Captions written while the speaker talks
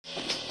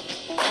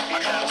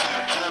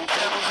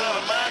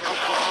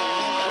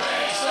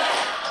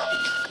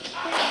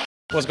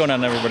What's going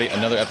on, everybody?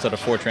 Another episode of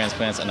Four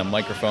Transplants and a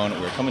Microphone.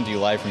 We're coming to you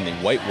live from the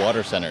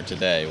Whitewater Center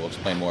today. We'll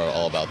explain more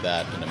all about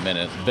that in a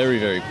minute. Very,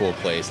 very cool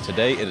place.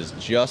 Today, it is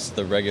just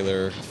the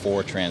regular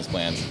Four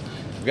Transplants.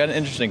 We've got an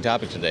interesting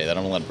topic today that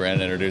I'm going to let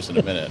Brandon introduce in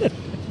a minute.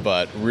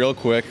 But real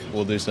quick,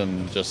 we'll do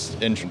some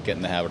just intro, get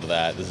in the habit of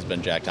that. This has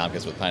been Jack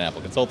Tompkins with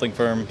Pineapple Consulting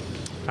Firm.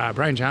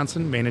 Brian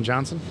Johnson, Main &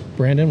 Johnson.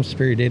 Brandon with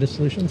Superior Data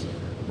Solutions.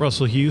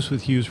 Russell Hughes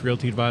with Hughes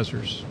Realty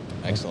Advisors.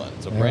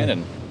 Excellent. So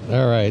Brandon,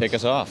 All right. take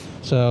us off.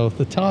 So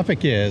the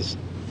topic is,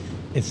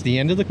 it's the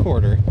end of the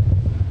quarter,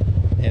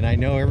 and I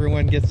know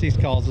everyone gets these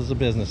calls as a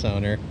business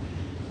owner,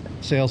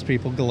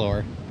 salespeople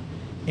galore,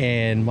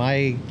 and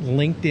my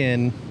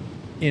LinkedIn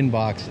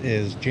inbox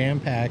is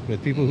jam-packed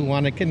with people who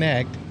want to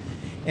connect,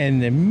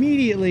 and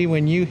immediately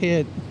when you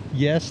hit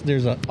yes,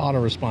 there's an auto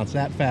response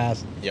that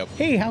fast. Yep.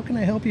 Hey, how can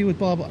I help you with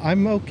blah, blah?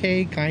 I'm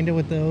okay kind of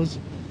with those,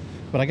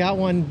 but I got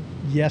one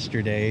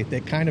yesterday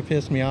that kind of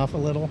pissed me off a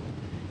little.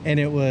 And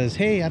it was,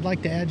 hey, I'd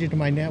like to add you to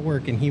my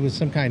network. And he was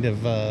some kind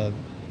of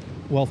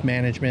wealth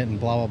management and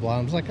blah, blah, blah.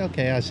 I was like,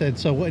 okay. I said,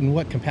 so in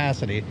what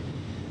capacity?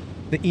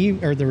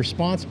 The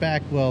response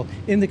back, well,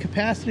 in the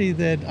capacity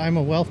that I'm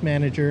a wealth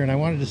manager and I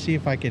wanted to see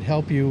if I could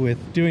help you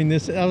with doing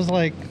this. I was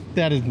like,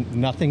 that is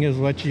nothing is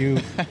what you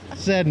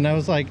said. And I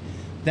was like,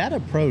 that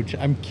approach,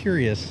 I'm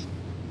curious.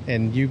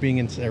 And you being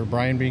or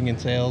Brian being in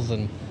sales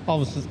and all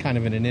this is kind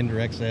of in an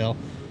indirect sale.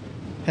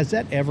 Has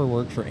that ever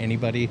worked for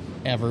anybody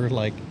ever?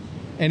 Like,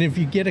 and if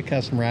you get a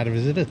customer out of it,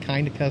 is it a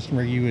kind of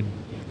customer you would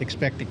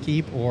expect to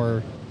keep,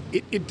 or?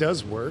 It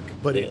does work,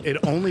 but it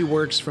only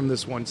works from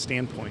this one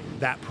standpoint.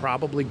 That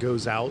probably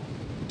goes out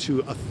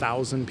to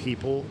 1,000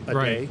 people a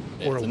day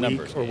or It's a a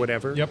numbers week or game.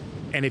 whatever. Yep.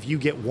 And if you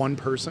get one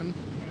person,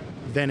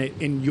 then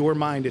in your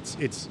mind,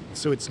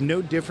 it's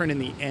no different in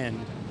the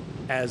end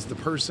as the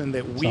person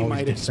that we always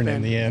might have different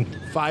in spent the end.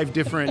 5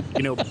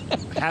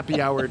 different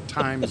happy hour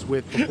times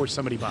with before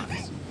somebody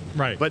buys.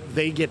 Right. But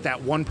they get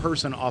that one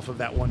person off of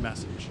that one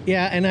message.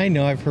 Yeah, and I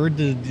know I've heard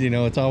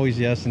it's always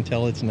yes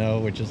until it's no,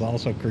 which is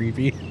also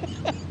creepy.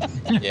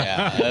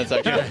 Yeah, that's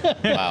actually,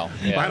 wow.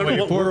 Yeah. I don't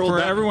know what world For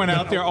that- everyone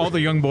out there, all the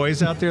young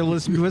boys out there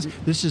listening to us,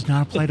 this does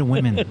not apply to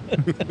women.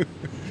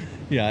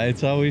 Yeah,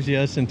 it's always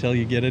yes until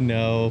you get a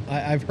no.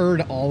 I've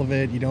heard all of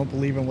it. You don't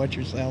believe in what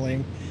you're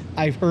selling.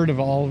 I've heard of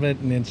all of it,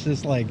 and it's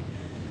just like,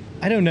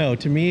 I don't know.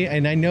 To me,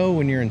 and I know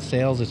when you're in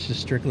sales, it's just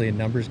strictly a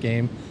numbers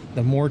game.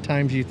 The more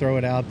times you throw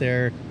it out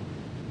there,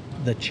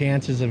 the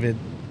chances of it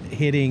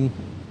hitting,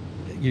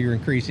 you're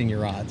increasing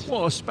your odds.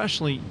 Well,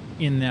 especially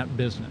in that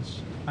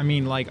business. I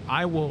mean, like,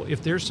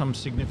 if there's some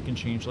significant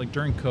change, like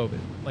during COVID,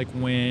 like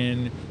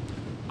when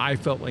I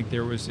felt like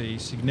there was a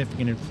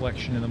significant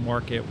inflection in the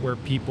market where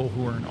people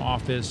who were in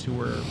office, who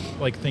were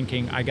like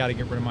thinking, I got to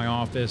get rid of my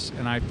office,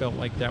 and I felt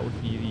like that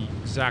would be the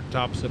exact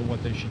opposite of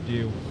what they should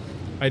do.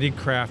 I did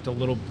craft a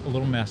little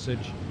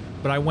message,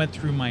 but I went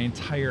through my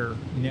entire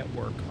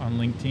network on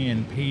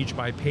LinkedIn, page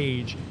by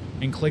page,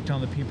 and clicked on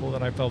the people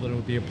that I felt that it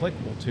would be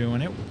applicable to,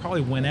 and it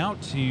probably went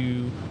out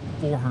to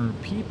 400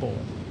 people.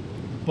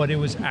 But it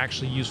was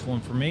actually useful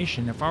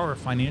information. If I were a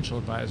financial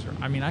advisor,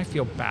 I mean, I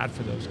feel bad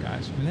for those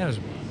guys. I mean, that is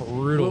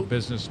brutal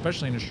business,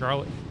 especially in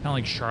Charlotte, kind of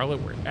like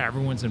Charlotte, where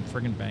everyone's in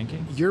friggin'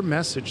 banking. Your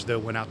message, though,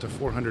 went out to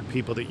 400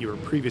 people that you were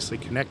previously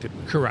connected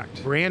with.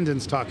 Correct.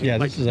 Brandon's talking. Yeah,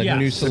 like, this is a yes,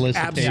 new it's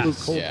solicitation. absolute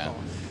cold Yeah. call.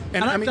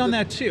 And I've done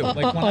that too.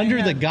 Like when Under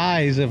I the had-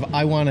 guise of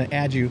I want to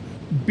add you,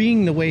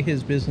 being the way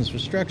his business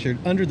was structured,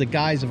 under the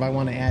guise of I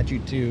want to add you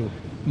to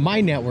my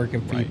network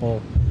of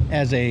people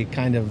as a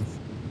kind of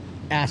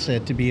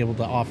asset to be able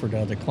to offer to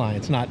other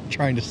clients, not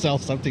trying to sell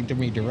something to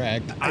me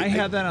direct. I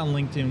had that on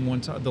LinkedIn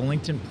one time, the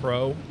LinkedIn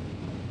Pro,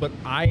 but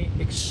I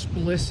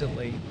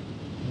explicitly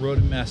wrote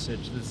a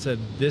message that said,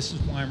 this is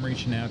why I'm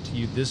reaching out to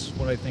you, this is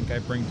what I think I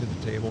bring to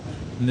the table,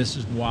 and this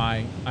is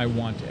why I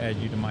want to add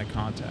you to my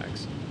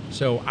contacts.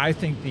 So I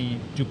think the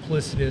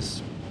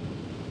duplicitous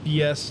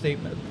BS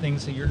statement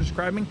things that you're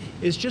describing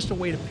is just a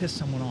way to piss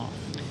someone off.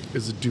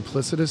 Is it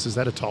duplicitous? Is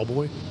that a tall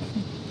boy?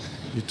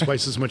 You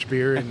twice as much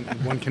beer in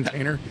one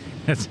container?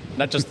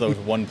 Not just the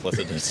one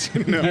plicitous.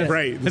 No,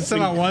 right. It's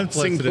not one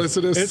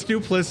Simplicitous. It's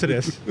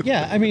duplicitous.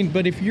 Yeah, I mean,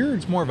 but if you're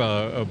It's more of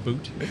a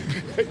boot.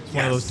 It's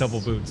one of those double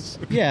boots.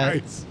 yeah,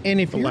 Right. and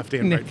if The you're left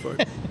and right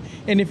foot.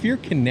 and if you're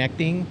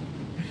connecting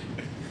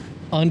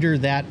under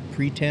that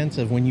pretense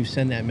of when you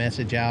send that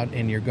message out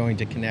and you're going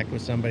to connect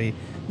with somebody,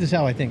 this is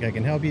how I think I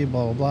can help you,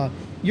 blah, blah, blah.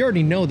 You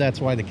already know that's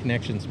why the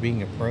connection's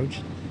being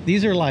approached.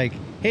 These are like,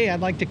 hey, I'd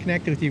like to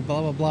connect with you,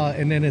 blah, blah, blah.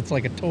 And then it's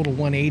like a total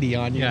 180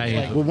 on you. Yeah, It's yeah.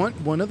 like, Well,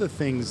 one of the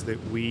things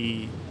that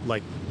we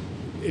like,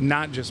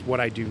 not just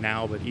what I do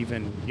now, but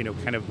even,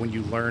 kind of when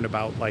you learn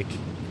about like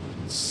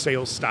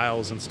sales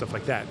styles and stuff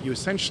like that, you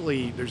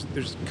essentially, there's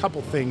a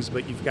couple things,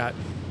 but you've got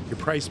your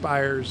price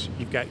buyers,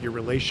 you've got your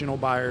relational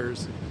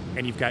buyers,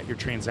 and you've got your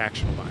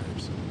transactional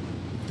buyers.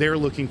 They're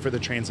looking for the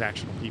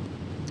transactional people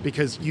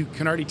because you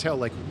can already tell,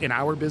 like in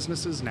our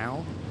businesses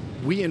now,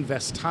 we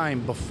invest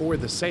time before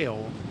the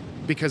sale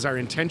because our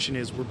intention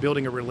is we're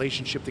building a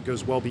relationship that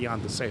goes well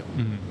beyond the sale.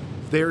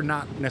 They're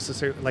not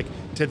necessarily, like,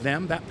 to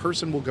them, that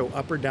person will go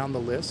up or down the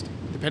list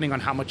depending on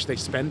how much they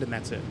spend, and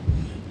that's it.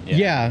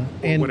 Yeah, Or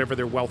and whatever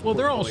their wealth Well,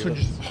 they're portfolio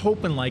also is. just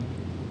hoping like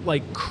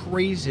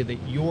crazy that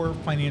your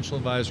financial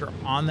advisor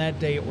on that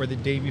day or the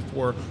day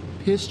before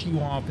pissed you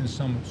off in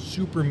some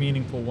super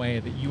meaningful way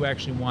that you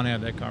actually want to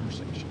have that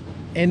conversation.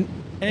 and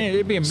And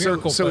it'd be a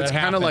miracle So for that it's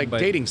kind happen, of like but-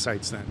 dating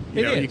sites then.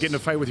 It You is. get in a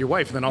fight with your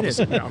wife, and then all of a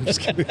sudden, no, I'm just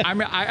kidding. I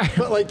mean,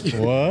 But like,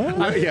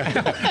 what? yeah,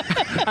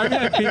 I've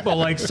had people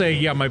like say,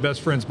 "Yeah, my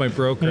best friend's my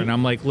broker," and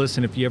I'm like,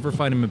 "Listen, if you ever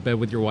find him in bed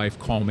with your wife,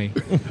 call me."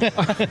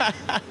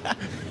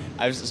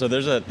 So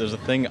there's a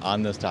thing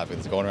on this topic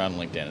that's going around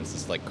LinkedIn. It's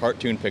this like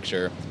cartoon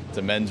picture. It's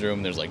a men's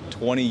room. There's like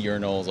 20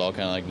 urinals all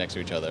kind of like next to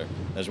each other.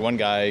 There's one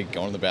guy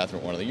going to the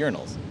bathroom at one of the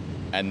urinals.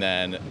 And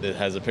then it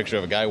has a picture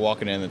of a guy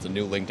walking in that's a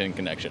new LinkedIn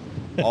connection.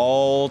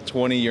 All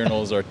 20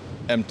 urinals are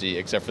empty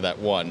except for that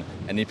one.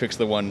 And he picks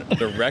the one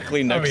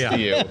directly next yeah. to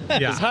you.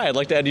 Yeah. Says, "Hi, I'd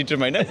like to add you to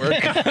my network."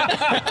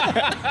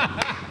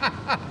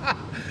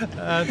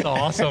 That's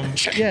awesome.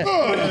 Yeah.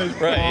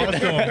 Right.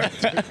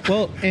 Awesome.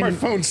 Well, my and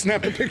phone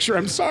snapped a picture.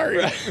 I'm sorry.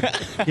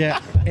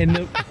 yeah,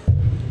 and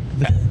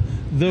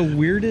the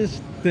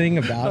weirdest thing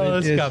about Oh,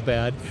 it this is got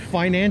bad.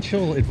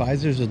 financial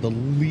advisors are the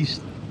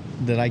least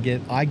that I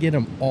get. I get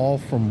them all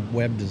from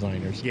web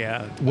designers.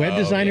 Yeah. Web Oh,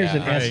 designers yeah.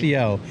 and Right.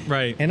 SEO.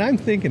 Right. And I'm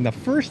thinking, the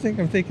first thing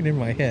I'm thinking in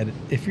my head,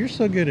 if you're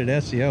so good at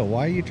SEO,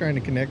 why are you trying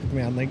to connect with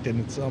me on LinkedIn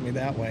and sell me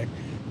that way?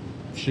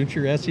 Shouldn't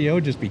your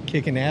SEO just be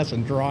kicking ass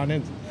and drawing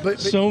in But-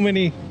 so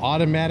many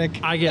automatic?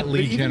 I get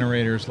lead even-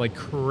 generators like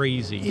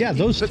crazy. Yeah,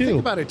 those But two. think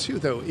about it too,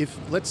 though. If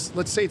let's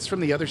say it's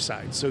from the other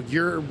side. So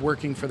you're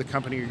working for the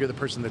company, or you're the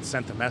person that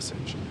sent the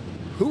message.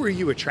 Who are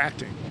you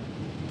attracting?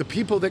 The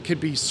people that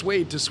could be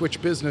swayed to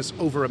switch business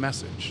over a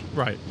message.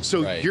 Right.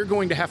 So Right. you're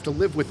going to have to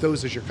live with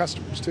those as your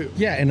customers too.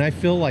 Yeah, and I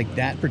feel like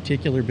that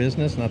particular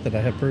business, not that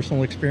I have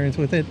personal experience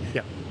with it,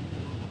 Yeah.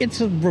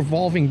 it's a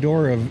revolving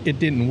door of it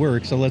didn't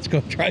work, so let's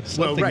go try Well,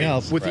 something right.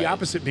 else. With Right. the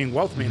opposite being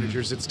wealth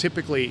managers, it's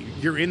typically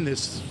you're in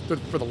this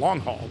for the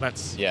long haul.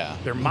 That's Yeah.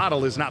 Their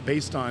model is not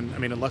based on. I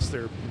mean, unless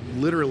they're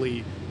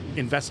literally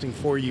investing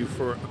for you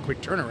for a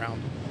quick turnaround.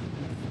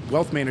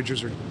 Wealth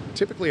managers are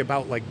typically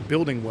about like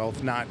building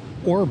wealth, not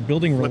Or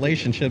building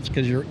relationships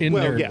because you're in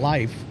Well, their yeah.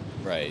 life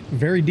Right.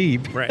 very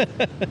deep. right.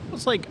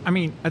 It's like, I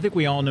mean, I think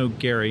we all know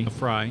Gary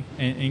Fry,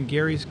 and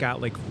Gary's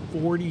got like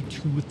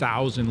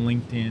 42,000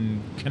 LinkedIn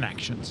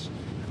connections.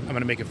 I'm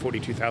going to make it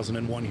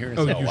 42,001 here.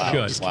 Oh, instead. you wow.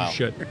 should. Wow. You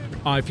should.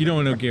 If you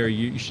don't know Gary,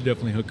 you should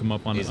definitely hook him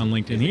up on He's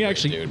LinkedIn. a He great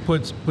actually dude.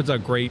 puts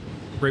out great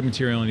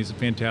material, and he's a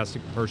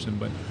fantastic person.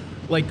 But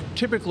like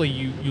typically,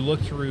 you look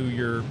through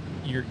you're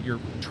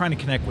trying to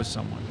connect with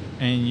someone,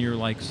 and you're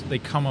like they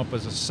come up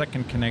as a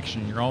second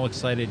connection. You're all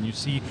excited, and you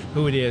see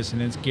who it is,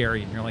 and it's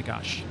Gary, and you're like,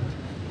 gosh,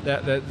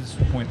 that is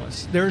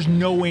pointless. There's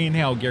no way in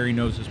hell Gary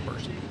knows this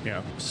person.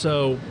 Yeah.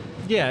 So,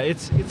 yeah, it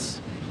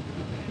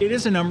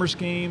is a numbers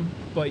game,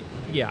 but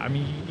yeah, I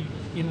mean,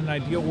 in an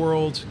ideal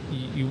world,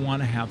 you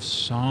want to have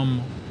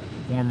some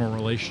formal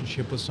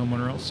relationship with someone,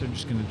 or else they're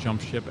just going to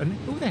jump ship. And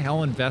who the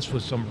hell invests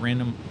with some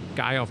random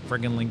guy off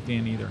friggin'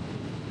 LinkedIn either?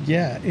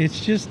 Yeah, it's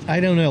just, I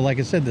don't know. Like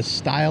I said, the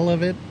style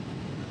of it,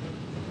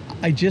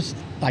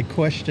 I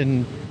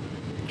question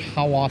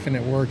how often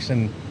it works.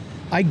 And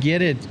I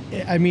get it.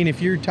 I mean,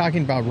 if you're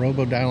talking about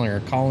robo-dialing or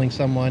calling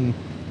someone,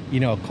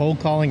 cold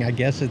calling, I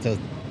guess it's a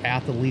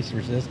path of least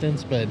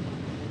resistance. But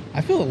I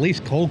feel at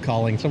least cold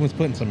calling, someone's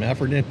putting some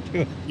effort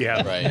into it.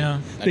 Yeah. Right.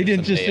 Yeah. They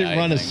didn't just AI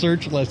run a thing.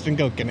 search list and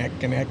go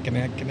connect.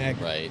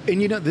 Right.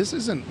 And this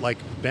isn't like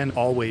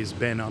always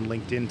been on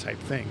LinkedIn type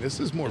thing.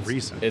 This is more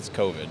recent. It's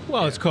COVID.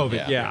 Well, it's COVID,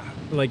 Yeah. yeah.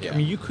 Like, Yeah. I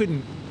mean, you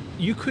couldn't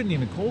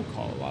even cold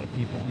call a lot of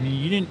people. I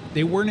mean,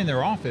 they weren't in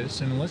their office,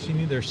 and unless you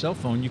knew their cell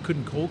phone, you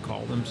couldn't cold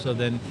call them. So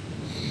then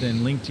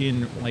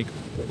LinkedIn like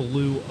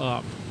blew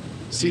up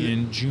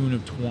in June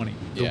of 20.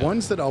 The Yeah.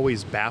 ones that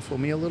always baffle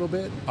me a little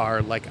bit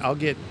are like I'll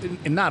get,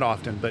 and not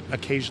often, but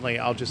occasionally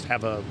I'll just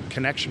have a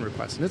connection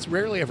request, and it's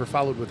rarely ever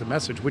followed with a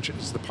message, which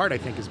is the part I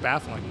think is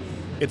baffling.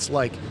 It's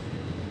like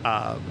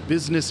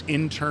business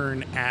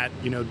intern at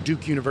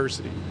Duke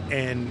University,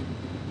 and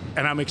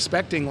I'm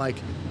expecting like,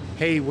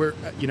 hey,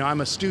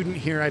 I'm a student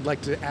here. I'd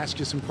like to ask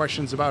you some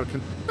questions about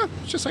it.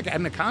 It's just like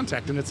adding a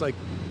contact, and it's like,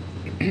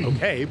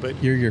 okay, but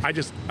I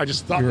just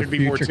thought Your there'd be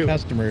more future to it.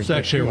 customers. It's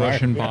actually a that you are.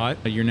 Russian bot.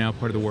 You're now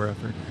part of the war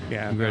effort.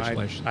 Yeah,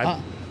 Congratulations.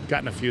 I've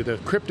gotten a few. The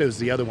crypto's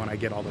the other one I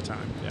get all the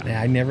time. Yeah,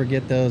 I never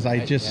get those.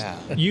 I just yeah.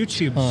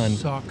 YouTube ton.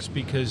 sucks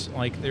because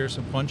like there's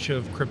a bunch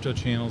of crypto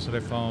channels that I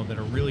follow that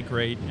are really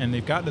great, and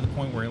they've gotten to the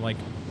point where like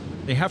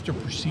they have to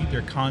precede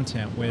their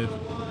content with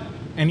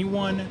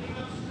anyone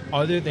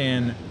other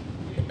than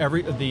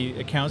the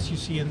accounts you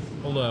see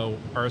below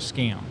are a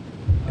scam.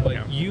 Like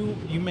Yeah.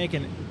 you make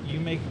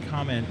a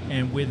comment,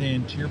 and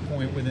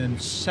within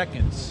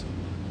seconds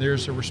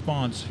there's a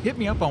response. Hit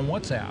me up on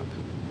WhatsApp,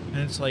 and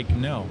it's like,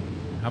 no,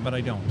 how about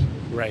I don't?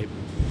 Right.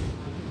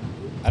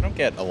 I don't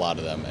get a lot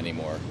of them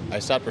anymore. I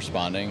stopped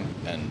responding,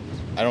 and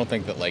I don't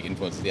think that like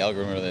influences the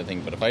algorithm or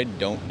anything. But if I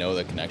don't know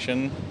the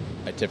connection,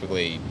 I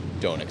typically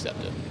don't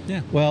accept it.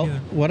 Yeah. Well, either.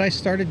 what I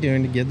started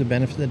doing to give the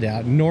benefit of the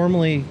doubt,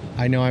 normally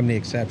I know I'm the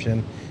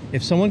exception.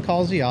 If someone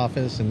calls the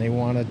office and they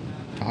want to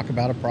talk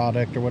about a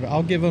product or what,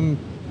 I'll give them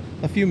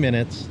a few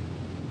minutes,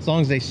 as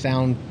long as they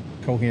sound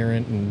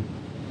coherent. And,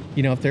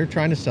 you know, if they're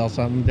trying to sell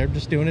something, they're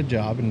just doing a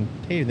job, and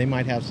hey, they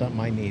might have something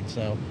I need.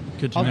 So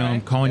Good to I'll- know.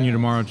 I'm calling you Yeah.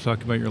 tomorrow to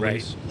talk about your Right.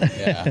 lease.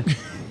 Yeah.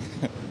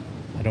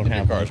 I don't Your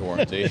have car's one.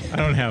 warranty. I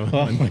don't have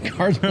Well, one. my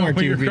car's Oh,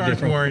 warranty your would be car's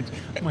different. warranty.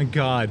 Oh my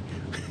God.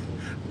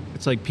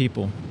 It's like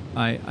people.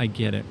 I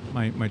get it.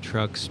 My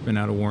truck's been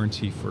out of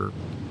warranty for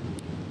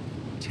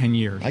 10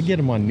 years. I get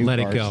them on new Let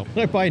cars. it go.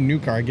 When I buy a new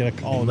car, I get a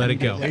call. Let it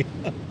go.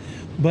 immediately.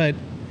 But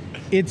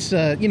it's,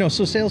 you know,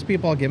 so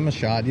salespeople, I'll give them a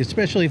shot,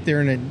 especially if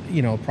they're in a,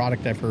 you know,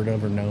 product I've heard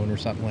of or known or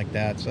something like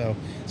that. So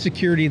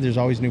security, there's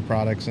always new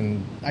products,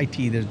 and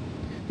IT, there's,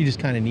 you just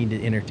kind of need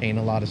to entertain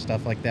a lot of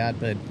stuff like that.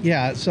 But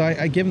yeah, so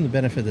I give them the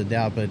benefit of the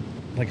doubt. But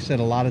like I said,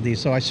 a lot of these,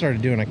 so I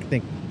started doing, I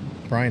think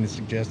Brian has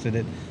suggested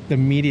it,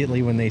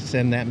 immediately when they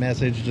send that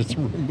message, just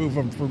remove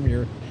them from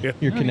your Yeah.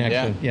 your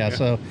connection. Yeah.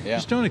 So Yeah.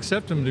 Just don't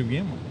accept them to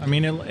begin with. I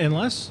mean,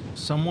 unless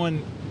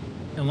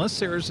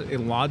there's a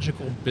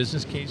logical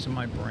business case in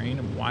my brain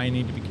of why I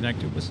need to be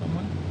connected with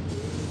someone.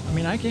 I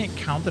mean, I can't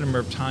count the number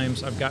of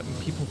times I've gotten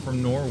people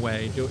from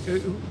Norway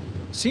who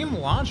seem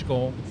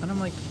logical, and I'm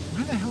like,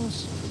 why the hell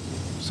is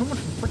someone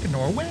from frickin'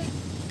 Norway?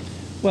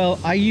 Well,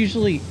 I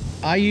usually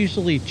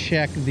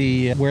check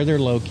the where they're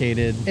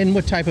located and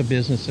what type of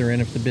business they're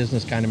in, if the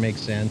business kind of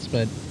makes sense.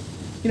 But,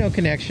 you know,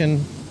 connection,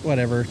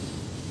 whatever.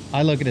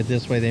 I look at it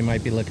this way: they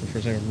might be looking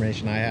for some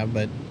information I have,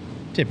 but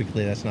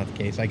typically that's not the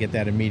case. I get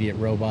that immediate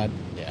robot.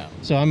 Yeah.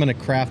 So I'm going to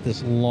craft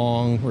this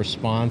long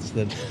response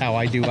that how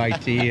I do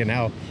IT and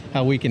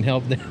how we can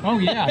help them. Oh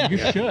yeah, you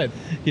should.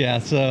 Yeah.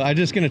 So I'm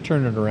just going to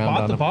turn it around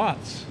Bought on the them.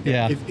 bots.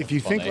 Yeah. If you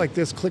think Funny. like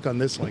this, click on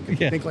this link. If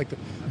Yeah. you think like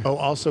the,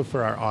 also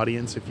for our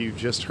audience, if you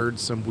just heard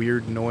some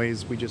weird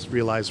noise, we just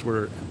realized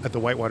we're at the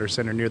Whitewater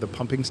Center near the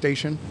pumping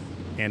station,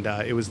 and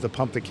it was the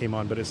pump that came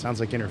on, but it sounds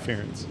like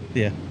interference.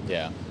 Yeah.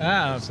 Yeah.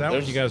 Ah, is that what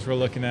There's- you guys were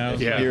looking at?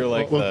 Yeah. Hear,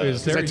 like, well, the-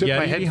 is because there I a took my Yeti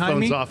behind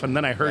headphones me? off and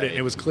then I heard it, and Right.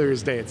 it was clear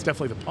as day. It's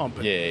definitely the pump,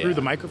 but Yeah, through yeah.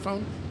 the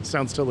microphone, it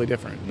sounds totally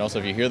different. And also,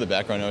 if you hear the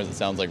background noise, it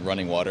sounds like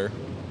running water.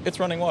 It's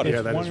running water.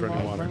 Yeah, that is running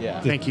running water. water. Yeah.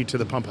 Thank you to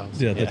the pump house.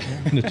 Yeah.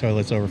 The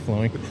toilet's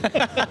overflowing.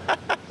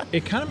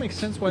 It kind of makes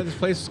sense why this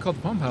place is called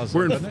the Pump House.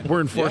 We're doesn't in, it?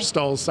 we're in four Yeah.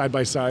 stalls side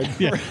by side.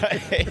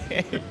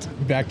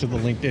 Back to the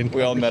LinkedIn.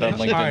 We all met on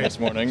LinkedIn Alright. this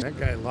morning. That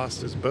guy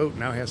lost his boat.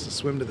 Now he has to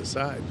swim to the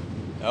side.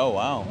 Oh,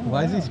 wow.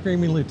 Why is he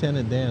screaming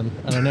Lieutenant Dan?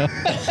 I don't know.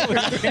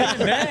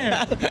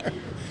 Man,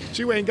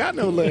 You ain't got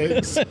no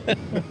legs.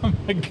 oh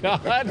my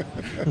God!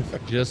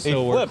 Just He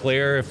so we're flipped.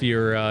 clear, if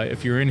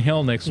you're in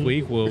Hill next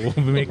week, we'll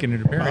be making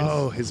an appearance.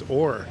 Oh, his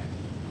oar.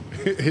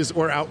 His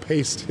oar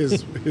outpaced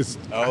his.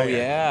 Oh, kayak.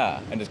 yeah.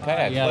 And his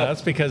kayak yeah, flipped.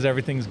 that's because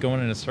everything's going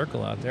in a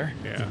circle out there.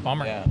 It's a Yeah.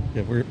 bummer. Yeah.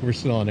 Yeah, we're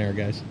still on air,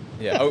 guys.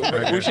 Yeah. Oh,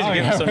 we should Oh,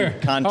 give yeah. some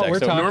context. Oh, we're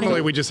So talking.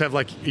 Normally we just have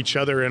like each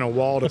other in a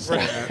wall to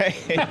stand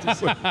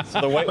at. So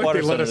the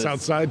Whitewater they let Center us is-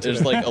 outside There's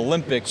today. like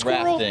Olympic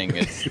Squirrel. rafting.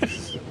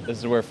 This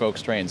is where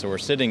folks train. So we're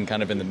sitting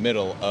kind of in the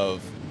middle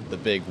of the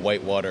big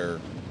Whitewater,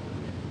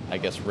 I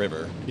guess,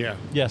 river. Yeah.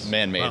 Yes.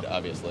 Man-made, Wow.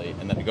 obviously.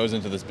 And then it goes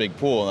into this big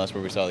pool, and that's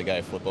where we saw the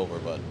guy flip over.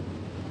 But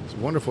It's a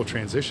wonderful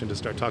transition to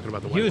start talking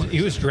about the He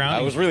Whitewater. was drowning.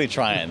 I was really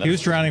trying. He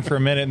was drowning for a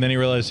minute, and then he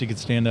realized he could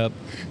stand up.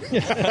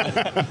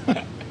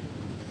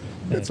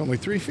 It's only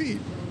 3 feet.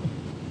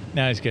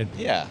 Now he's good.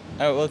 Yeah.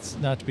 Oh, let's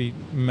Not to be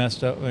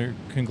messed up or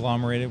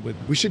conglomerated with.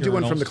 We should do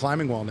one from the urinals.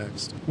 climbing wall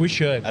next. We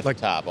should. at the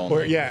top only.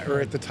 Or yeah,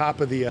 or at the top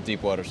of the.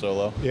 Deepwater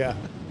solo. Yeah.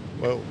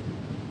 Whoa.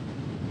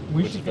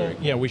 We Which should is very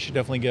yeah, we should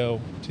definitely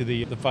go to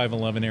the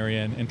 511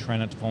 area and try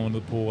not to fall into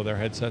the pool with our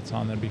headsets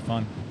on. That'd be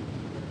fun.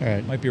 All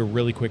right. Might be a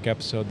really quick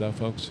episode though,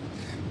 folks.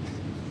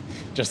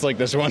 Just like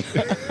this one.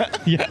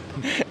 Yeah.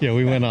 Yeah,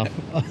 we went off.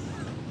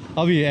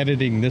 I'll be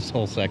editing this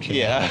whole section.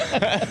 Yeah.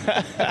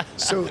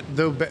 So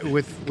though,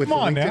 with Come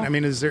on LinkedIn, now. I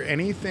mean, is there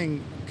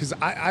anything? Because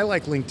I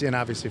like LinkedIn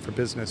obviously for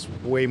business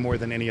way more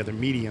than any other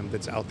medium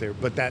that's out there.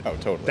 But that Oh,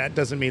 totally. that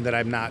doesn't mean that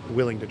I'm not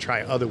willing to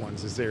try other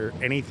ones. Is there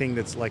anything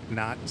that's like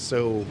not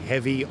so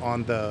heavy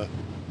on the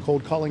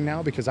cold calling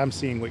now? Because I'm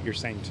seeing what you're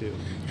saying too.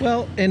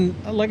 Well, and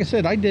like I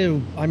said, I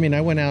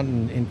went out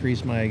and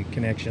increased my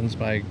connections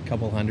by a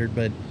couple hundred,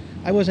 but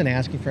I wasn't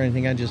asking for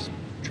anything. I just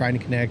trying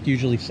to connect,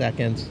 usually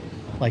seconds.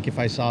 Like if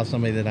I saw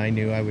somebody that I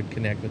knew, I would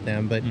connect with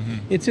them. But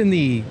it's in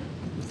the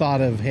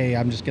thought of, hey,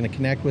 I'm just going to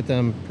connect with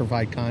them,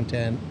 provide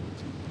content,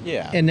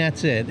 Yeah. and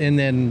that's it. And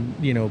then,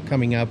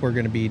 coming up, we're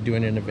going to be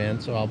doing an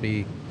event, so I'll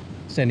be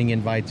sending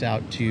invites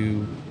out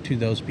to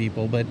those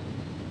people. But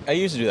I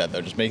used to do that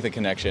though, just make the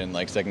connection,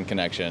 like second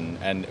connection,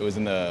 and it was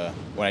when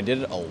I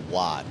did it a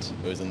lot.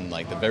 It was in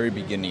like the very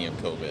beginning of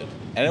COVID,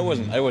 and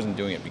I wasn't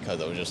doing it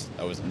because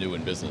I was new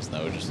in business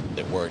and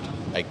it worked.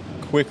 I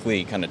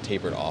quickly kind of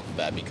tapered off of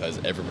that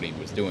because everybody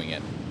was doing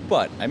it,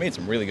 but I made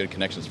some really good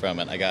connections from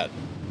it. I got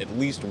at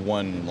least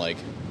one like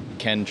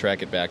can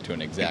track it back to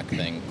an exact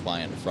thing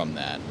client from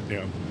that,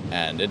 Yeah.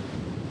 and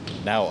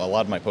now a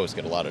lot of my posts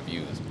get a lot of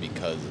views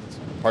because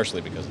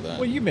partially because of that.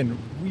 Well, you've been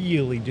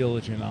really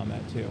diligent on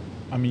that too.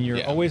 I mean, you're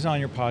Yeah. always on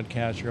your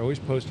podcast. You're always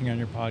posting on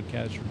your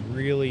podcast. You're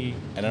really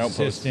and I don't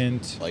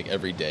consistent. post like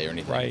every day or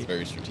anything. Right. It's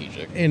very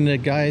strategic. And the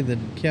guy that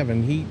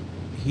Kevin,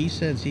 he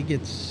says he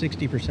gets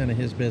 60% of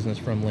his business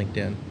from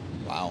LinkedIn,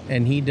 Wow.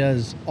 and he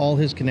does all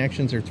his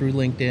connections are through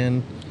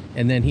LinkedIn,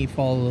 and then he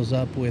follows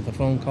up with a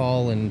phone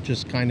call and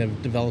just kind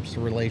of develops a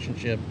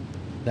relationship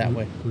that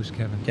way. Who's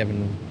Kevin?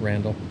 Kevin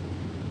Randall.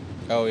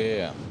 Oh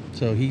yeah.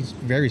 So he's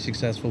very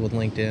successful with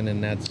LinkedIn,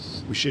 and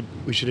that's, We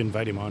should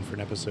invite him on for an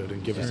episode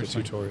and give us a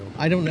Seriously. tutorial.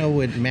 I don't know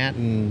what Matt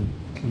and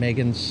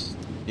Megan's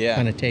Yeah.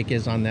 kind of take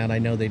is on that. I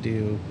know they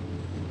do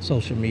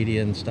social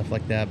media and stuff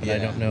like that, but I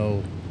Yeah. don't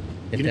know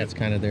if You know- that's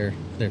kind of their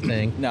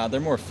thing. No, they're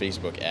more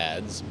Facebook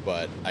ads,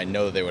 but I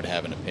know they would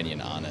have an opinion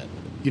on it.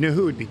 You know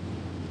who would be,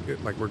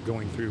 like, we're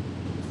going through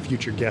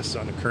future guests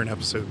on a current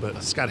episode,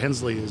 but Scott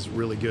Hensley is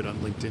really good on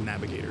LinkedIn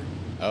Navigator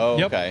Oh,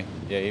 Yep. okay.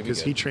 Yeah, he'd be because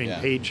good. he trained yeah.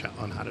 Paige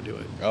on how to do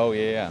it. Oh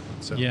yeah.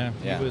 So Yeah,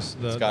 Yeah. it was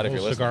the Scott, if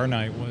whole you're cigar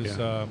listening. night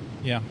was,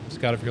 Yeah.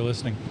 Scott, if you're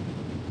listening.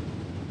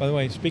 By the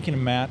way, speaking of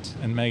Matt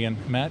and Megan,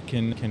 Matt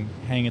can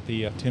hang at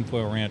the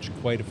Tinfoil Ranch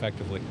quite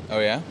effectively.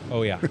 Oh yeah.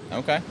 Oh, yeah.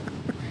 Okay.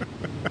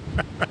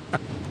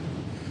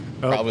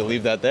 Oh, Probably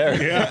leave that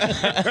there.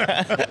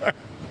 Yeah.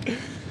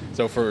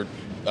 So for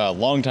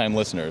longtime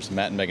listeners,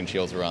 Matt and Megan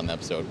Shields were on the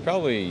episode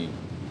probably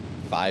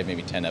 5,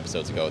 maybe 10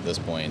 episodes ago at this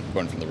point,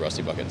 going from the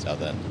Rusty Bucket in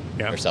South End.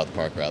 Yeah. Or South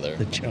Park, rather.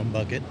 The chum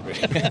bucket. We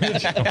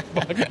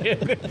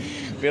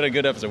had a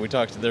good episode. We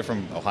talked, they're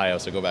from Ohio,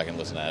 so go back and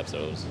listen to that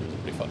episode. It was a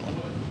pretty fun one.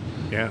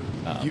 Yeah.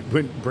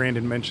 When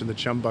Brandon mentioned the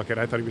chum bucket,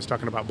 I thought he was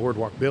talking about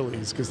Boardwalk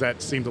Billy's because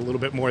that seemed a little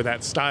bit more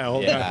that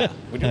style. Yeah.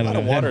 We do I a lot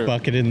don't of know, had water. a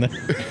bucket in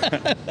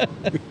the.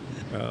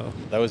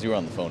 That was, you were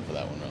on the phone for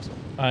that one, Russell.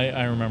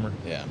 I remember.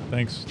 Yeah.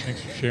 Thanks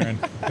for sharing.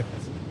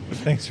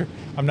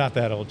 I'm not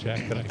that old,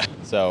 Jack, but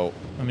So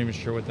I'm not even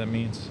sure what that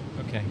means.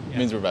 Okay. it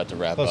means we're about to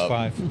wrap Plus up.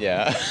 5.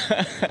 Yeah.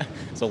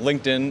 So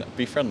LinkedIn,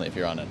 be friendly if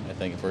you're on it. I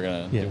think if we're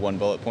going to Yeah. do one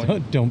bullet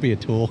point. Don't be a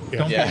tool.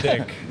 Don't Yeah. be a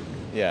dick.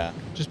 Yeah.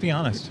 Just be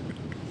honest.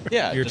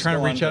 Yeah. You're just trying to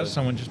go on reach out to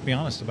someone, just be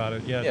honest about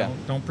it. Yeah, Yeah.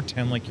 Don't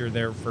pretend like you're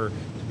there to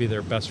be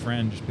their best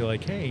friend. Just be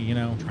like, hey,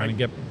 trying to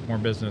get more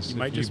business. You If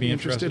might you'd just be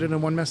interested in a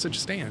one message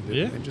stand and,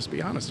 Yeah. and just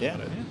be honest Yeah.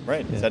 about it.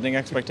 Right. Yeah. Setting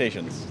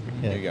expectations.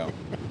 Yeah. There you go.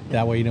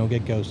 That way you don't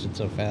get ghosted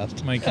so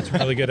fast. Might get some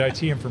really good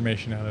IT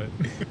information out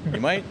of it. You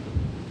might.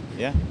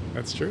 Yeah.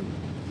 That's true.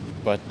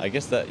 But I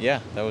guess that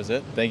was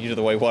it. Thank you to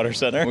the Whitewater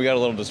Center. We got a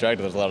little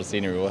distracted. There's a lot of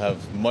scenery. We'll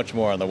have much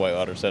more on the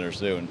Whitewater Center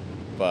soon.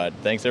 But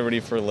thanks everybody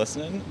for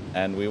listening,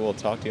 and we will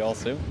talk to you all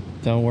soon.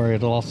 Don't worry,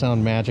 it'll all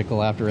sound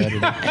magical after editing.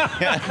 If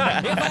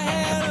I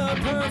had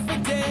a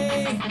perfect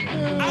day,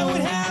 I would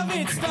have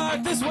it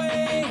start this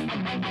way.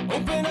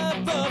 Open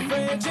up the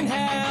fridge and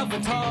have a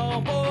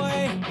tall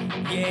boy,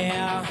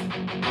 yeah.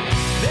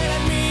 Then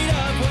I'd meet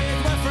up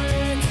with my